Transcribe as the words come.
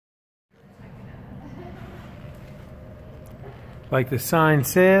Like the sign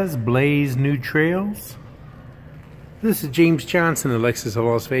says, blaze new trails. This is James Johnson of Lexus of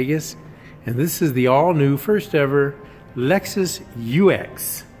Las Vegas, and this is the all-new, first ever Lexus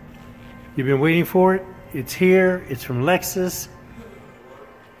UX. You've been waiting for it. It's here. It's from Lexus.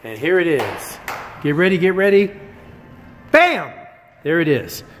 And here it is. Get ready, get ready. Bam! There it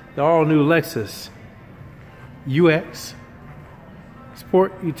is. The all-new Lexus UX.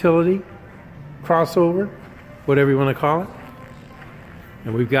 Sport, utility, crossover, whatever you want to call it.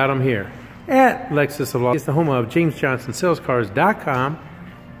 And we've got them here at Lexus of Las Vegas. It's the home of JamesJohnsonSalesCars.com.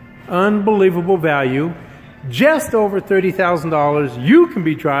 Unbelievable value. Just over $30,000. You can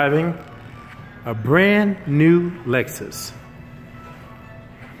be driving a brand new Lexus.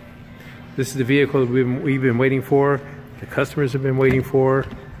 This is the vehicle that we've been waiting for. The customers have been waiting for.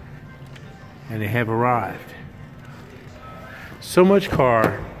 And they have arrived. So much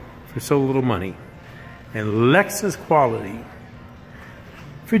car for so little money. And Lexus quality.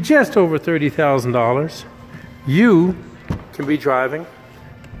 For just over $30,000, you can be driving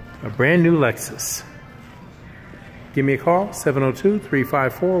a brand new Lexus. Give me a call,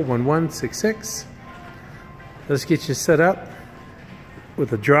 702-354-1166. Let's get you set up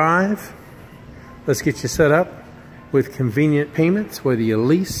with a drive. Let's get you set up with convenient payments, whether you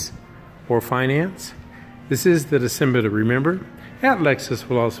lease or finance. This is the December to remember at Lexus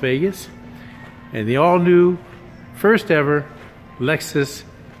of Las Vegas. And the all-new, first ever Lexus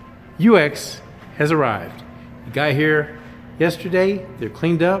UX has arrived. You got here yesterday. They're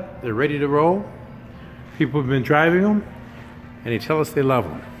cleaned up. They're ready to roll. People have been driving them, and they tell us they love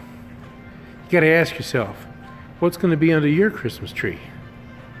them. You got to ask yourself, what's going to be under your Christmas tree?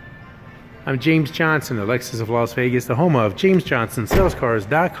 I'm James Johnson of Lexus of Las Vegas, the home of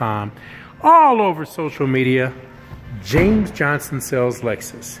JamesJohnsonSalesCars.com. All over social media, James Johnson Sells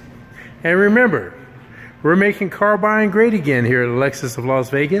Lexus. And remember, we're making car buying great again here at Lexus of Las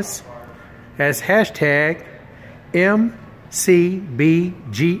Vegas as hashtag MCBGA.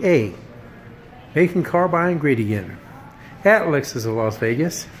 Making car buying great again at Lexus of Las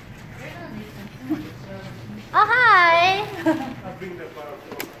Vegas. Oh, hi!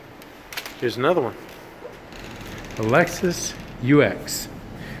 Here's another one. The Lexus UX.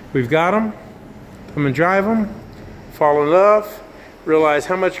 We've got them. Come and drive them. Fall in love. Realize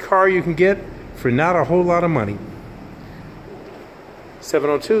how much car you can get for not a whole lot of money.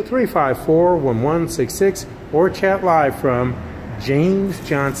 702-354-1166 or chat live from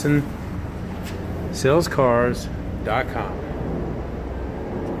JamesJohnsonSalesCars.com.